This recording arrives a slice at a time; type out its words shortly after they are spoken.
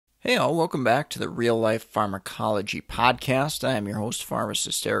Hey all, welcome back to the Real Life Pharmacology Podcast. I am your host,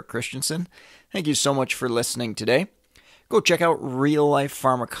 pharmacist Eric Christensen. Thank you so much for listening today. Go check out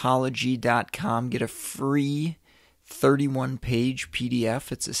reallifepharmacology.com. Get a free 31-page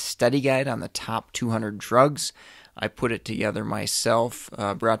PDF. It's a study guide on the top 200 drugs. I put it together myself,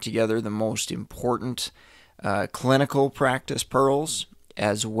 brought together the most important clinical practice pearls,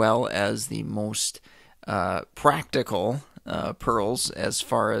 as well as the most practical pearls as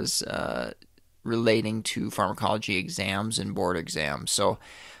far as relating to pharmacology exams and board exams. So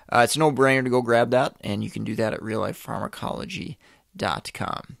it's a no-brainer to go grab that, and you can do that at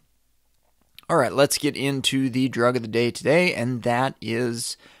reallifepharmacology.com. All right, let's get into the drug of the day today, and that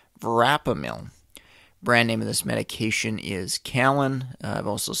is Verapamil. Brand name of this medication is Callan. I've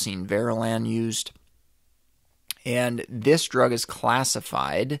also seen Verilan used. And this drug is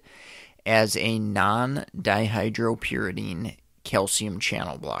classified as a non-dihydropyridine calcium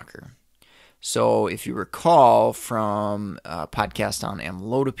channel blocker. So if you recall from a podcast on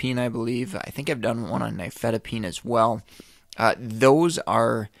amlodipine, I believe, I think I've done one on nifedipine as well, those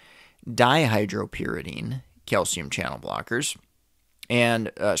are dihydropyridine calcium channel blockers.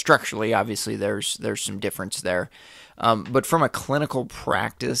 And structurally, obviously, there's some difference there. But from a clinical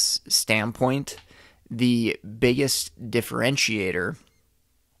practice standpoint, the biggest differentiator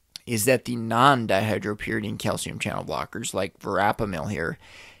is that the non-dihydropyridine calcium channel blockers, like Verapamil here,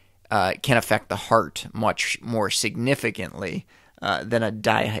 can affect the heart much more significantly than a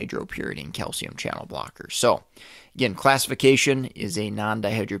dihydropyridine calcium channel blocker. So, again, classification is a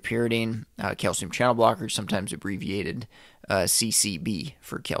non-dihydropyridine calcium channel blocker, sometimes abbreviated CCB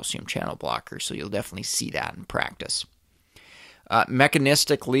for calcium channel blocker. So you'll definitely see that in practice.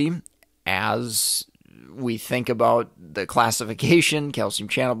 Mechanistically, as we think about the classification, calcium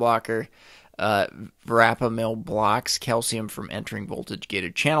channel blocker, Verapamil blocks calcium from entering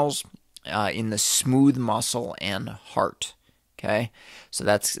voltage-gated channels in the smooth muscle and heart. Okay, so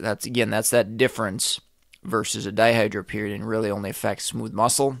that's that difference versus a dihydropyridine really only affects smooth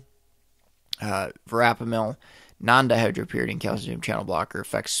muscle. Verapamil, non-dihydropyridine calcium channel blocker,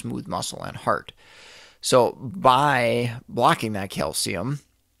 affects smooth muscle and heart. So by blocking that calcium,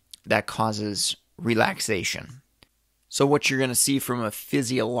 that causes relaxation. So what you're going to see from a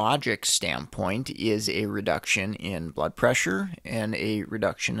physiologic standpoint is a reduction in blood pressure and a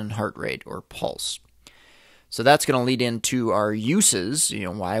reduction in heart rate or pulse. So that's going to lead into our uses.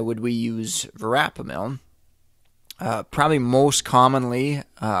 Why would we use Verapamil? Probably most commonly,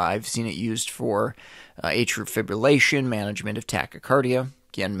 I've seen it used for atrial fibrillation, management of tachycardia.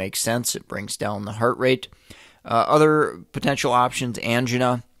 Again, makes sense. It brings down the heart rate. Other potential options,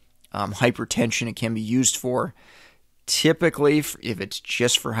 angina, hypertension, it can be used for. Typically, if it's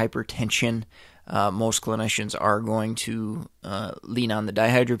just for hypertension, most clinicians are going to lean on the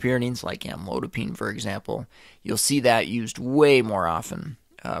dihydropyridines, like amlodipine, for example. You'll see that used way more often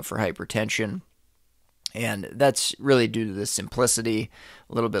for hypertension. And that's really due to the simplicity,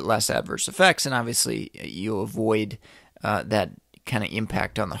 a little bit less adverse effects, and obviously you'll avoid that kind of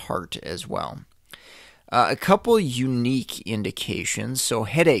impact on the heart as well. A couple unique indications. So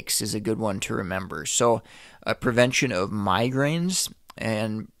headaches is a good one to remember. So prevention of migraines,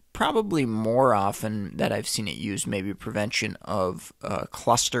 and probably more often that I've seen it used, maybe prevention of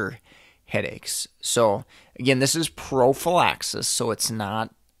cluster headaches. So again, this is prophylaxis, so it's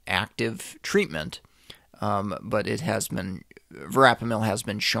not active treatment, but Verapamil has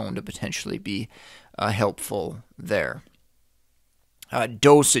been shown to potentially be helpful there.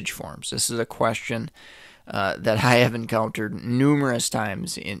 Dosage forms. This is a question that I have encountered numerous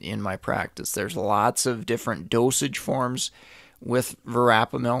times in my practice. There's lots of different dosage forms with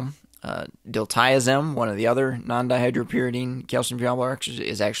Verapamil. Diltiazem, one of the other non-dihydropyridine calcium channel blockers,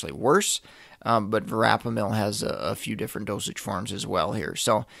 is actually worse, but Verapamil has a few different dosage forms as well here.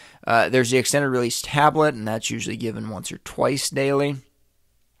 So there's the extended release tablet, and that's usually given once or twice daily.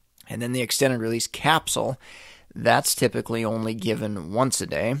 And then the extended release capsule, that's typically only given once a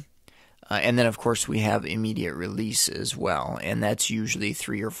day. And then, of course, we have immediate release as well, and that's usually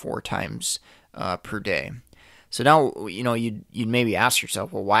 3 or 4 times per day. So now, you'd maybe ask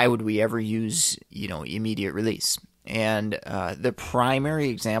yourself, well, why would we ever use, immediate release? And the primary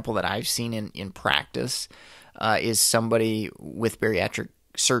example that I've seen in practice is somebody with bariatric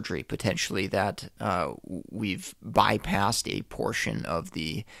surgery, potentially, that we've bypassed a portion of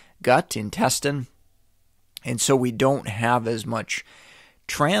the gut, intestine, and so we don't have as much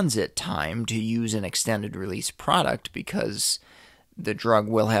transit time to use an extended release product because the drug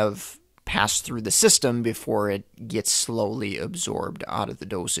will have pass through the system before it gets slowly absorbed out of the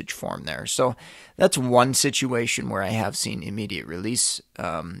dosage form there. So that's one situation where I have seen immediate release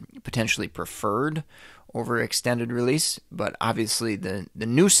potentially preferred over extended release, but obviously the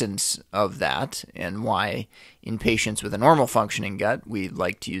nuisance of that and why in patients with a normal functioning gut we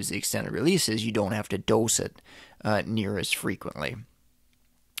like to use the extended release is you don't have to dose it near as frequently.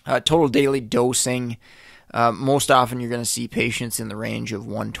 Total daily dosing, most often you're going to see patients in the range of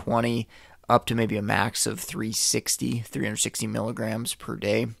 120 up to maybe a max of 360 milligrams per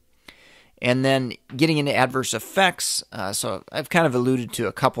day. And then getting into adverse effects, so I've kind of alluded to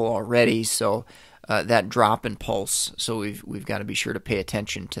a couple already, so that drop in pulse, so we've got to be sure to pay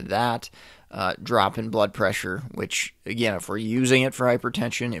attention to that. Drop in blood pressure, which again, if we're using it for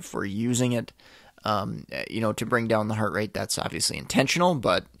hypertension, if we're using it to bring down the heart rate, that's obviously intentional,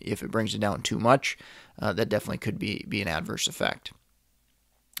 but if it brings it down too much, that definitely could be an adverse effect.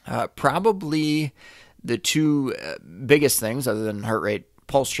 Probably the two biggest things, other than heart rate,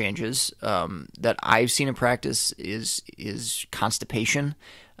 pulse changes, that I've seen in practice is constipation.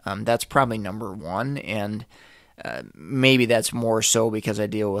 That's probably number one, and maybe that's more so because I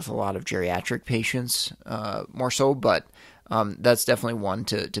deal with a lot of geriatric patients more so, but that's definitely one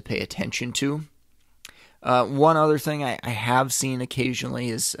to pay attention to. One other thing I have seen occasionally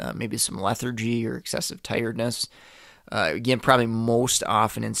is maybe some lethargy or excessive tiredness. Again, probably most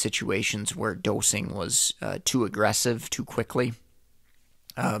often in situations where dosing was too aggressive too quickly.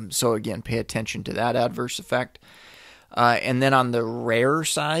 So again, pay attention to that adverse effect. And then on the rare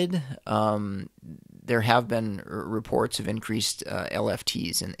side, there have been reports of increased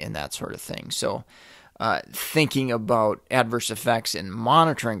LFTs and that sort of thing. So thinking about adverse effects and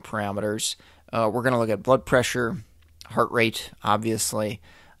monitoring parameters, we're going to look at blood pressure, heart rate, obviously,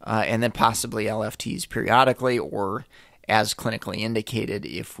 and then possibly LFTs periodically or as clinically indicated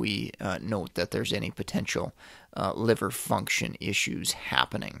if we note that there's any potential liver function issues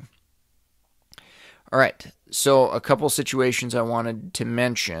happening. All right, so a couple situations I wanted to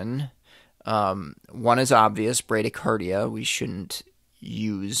mention. One is obvious, bradycardia. We shouldn't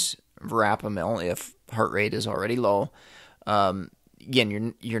use verapamil if heart rate is already low.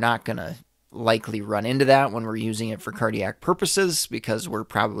 Again, you're not going to likely run into that when we're using it for cardiac purposes because we're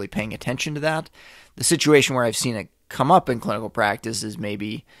probably paying attention to that. The situation where I've seen it come up in clinical practice is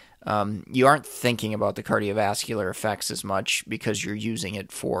maybe you aren't thinking about the cardiovascular effects as much because you're using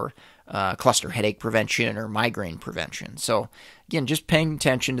it for cluster headache prevention or migraine prevention. So again, just paying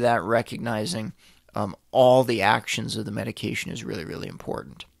attention to that, recognizing all the actions of the medication is really, really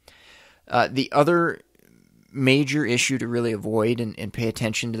important. The other major issue to really avoid and pay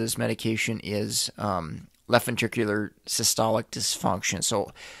attention to this medication is left ventricular systolic dysfunction.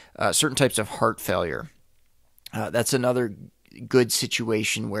 So certain types of heart failure. That's another good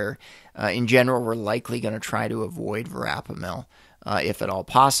situation where, in general, we're likely going to try to avoid verapamil if at all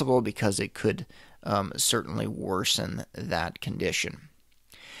possible because it could certainly worsen that condition.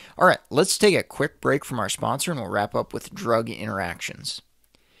 All right, let's take a quick break from our sponsor and we'll wrap up with drug interactions.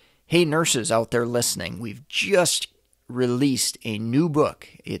 Hey, nurses out there listening, we've just released a new book.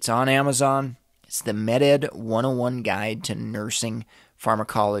 It's on Amazon. It's the MedEd 101 Guide to Nursing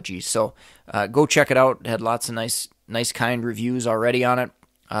Pharmacology. So go check it out. It had lots of nice, kind reviews already on it.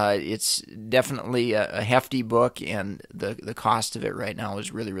 It's definitely a hefty book, and the cost of it right now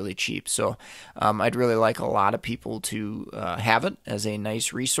is really, really cheap. So I'd really like a lot of people to have it as a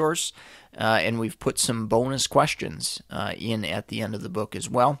nice resource. And we've put some bonus questions in at the end of the book as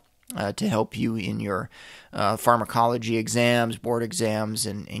well. To help you in your pharmacology exams, board exams,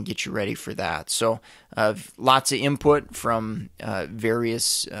 and get you ready for that. So lots of input from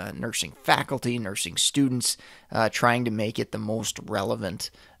various nursing faculty, nursing students, trying to make it the most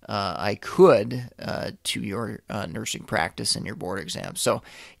relevant I could to your nursing practice and your board exam. So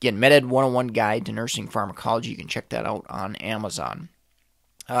again, MedEd 101 Guide to Nursing Pharmacology. You can check that out on Amazon.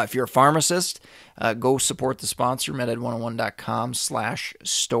 If you're a pharmacist, go support the sponsor,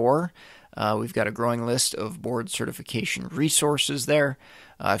 meded101.com/store. We've got a growing list of board certification resources there.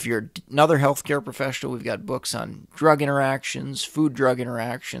 If you're another healthcare professional, we've got books on drug interactions, food-drug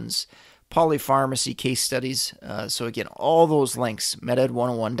interactions, polypharmacy case studies. So again, all those links,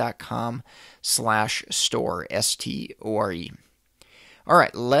 meded101.com/store, S-T-O-R-E. All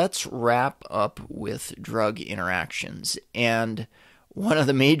right, let's wrap up with drug interactions. And one of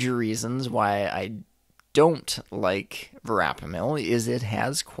the major reasons why I don't like verapamil is it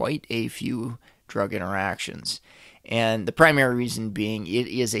has quite a few drug interactions. And the primary reason being it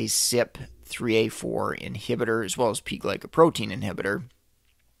is a CYP3A4 inhibitor as well as P-glycoprotein inhibitor.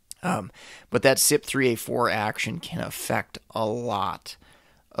 But that CYP3A4 action can affect a lot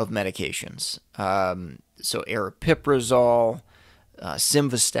of medications. So aripiprazole,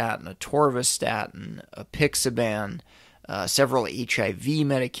 simvastatin, atorvastatin, apixaban, several HIV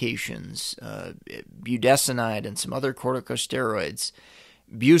medications, budesonide and some other corticosteroids,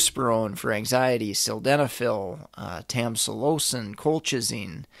 buspirone for anxiety, sildenafil, tamsulosin,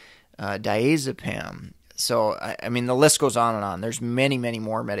 colchicine, diazepam. So, I mean, the list goes on and on. There's many, many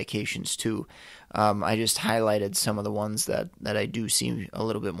more medications, too. I just highlighted some of the ones that I do see a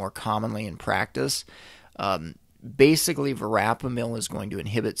little bit more commonly in practice. Basically, verapamil is going to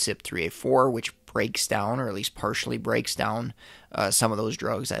inhibit CYP3A4, which breaks down, or at least partially breaks down, some of those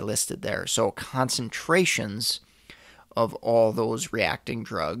drugs I listed there. So concentrations of all those reacting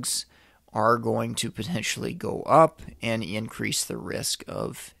drugs are going to potentially go up and increase the risk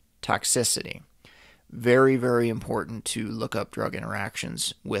of toxicity. Very, very important to look up drug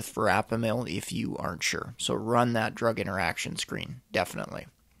interactions with verapamil if you aren't sure. So run that drug interaction screen, definitely.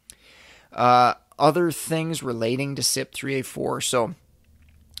 Other things relating to CYP3A4. So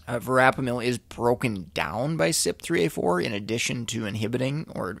verapamil is broken down by CYP3A4 in addition to inhibiting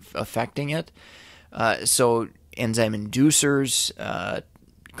or affecting it. So enzyme inducers,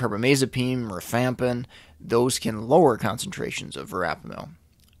 carbamazepine, rifampin, those can lower concentrations of verapamil.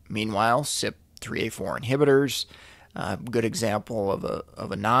 Meanwhile, CYP3A4 inhibitors, a good example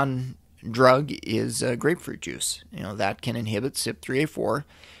of a non-drug is grapefruit juice. That can inhibit CYP3A4,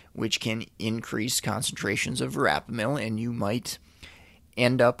 which can increase concentrations of verapamil, and you might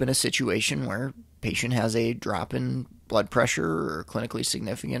end up in a situation where a patient has a drop in blood pressure or clinically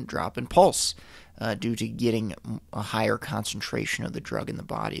significant drop in pulse due to getting a higher concentration of the drug in the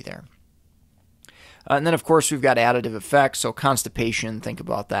body there. And then, of course, we've got additive effects. So constipation, think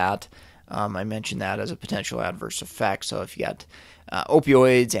about that. I mentioned that as a potential adverse effect. So if you got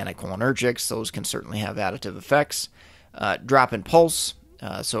opioids, anticholinergics, those can certainly have additive effects. Drop in pulse.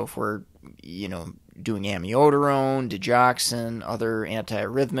 So if we're, doing amiodarone, digoxin, other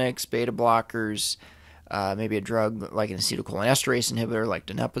antiarrhythmics, beta blockers, maybe a drug like an acetylcholinesterase inhibitor like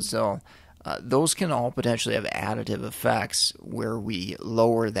donepezil, those can all potentially have additive effects where we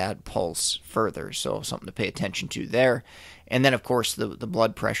lower that pulse further. So something to pay attention to there. And then, of course, the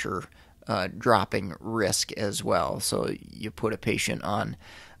blood pressure dropping risk as well. So you put a patient on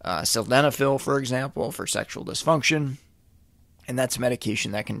sildenafil, for example, for sexual dysfunction, and that's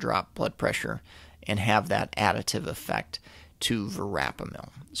medication that can drop blood pressure and have that additive effect to verapamil.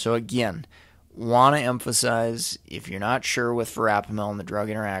 So again, want to emphasize, if you're not sure with verapamil and the drug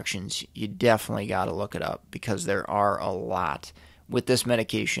interactions, you definitely got to look it up because there are a lot with this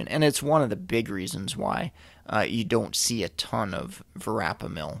medication, and it's one of the big reasons why you don't see a ton of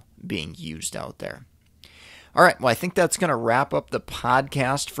verapamil being used out there. All right, well, I think that's going to wrap up the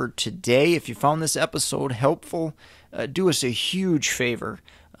podcast for today. If you found this episode helpful, do us a huge favor.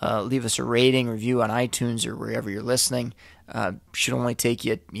 Leave us a rating, review on iTunes or wherever you're listening. Should only take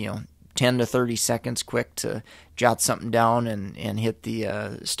you, 10 to 30 seconds quick to jot something down and hit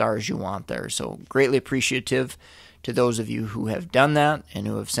the stars you want there. So greatly appreciative to those of you who have done that and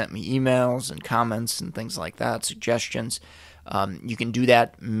who have sent me emails and comments and things like that, suggestions. You can do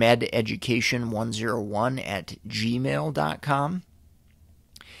that, mededucation101@gmail.com.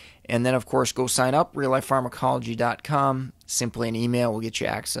 And then, of course, go sign up, reallifepharmacology.com. Simply an email will get you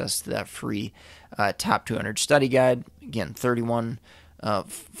access to that free Top 200 study guide. Again, 31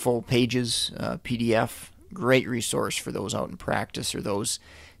 full pages, PDF. Great resource for those out in practice or those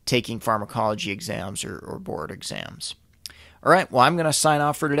taking pharmacology exams or board exams. All right, well, I'm going to sign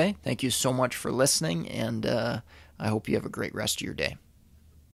off for today. Thank you so much for listening, and I hope you have a great rest of your day.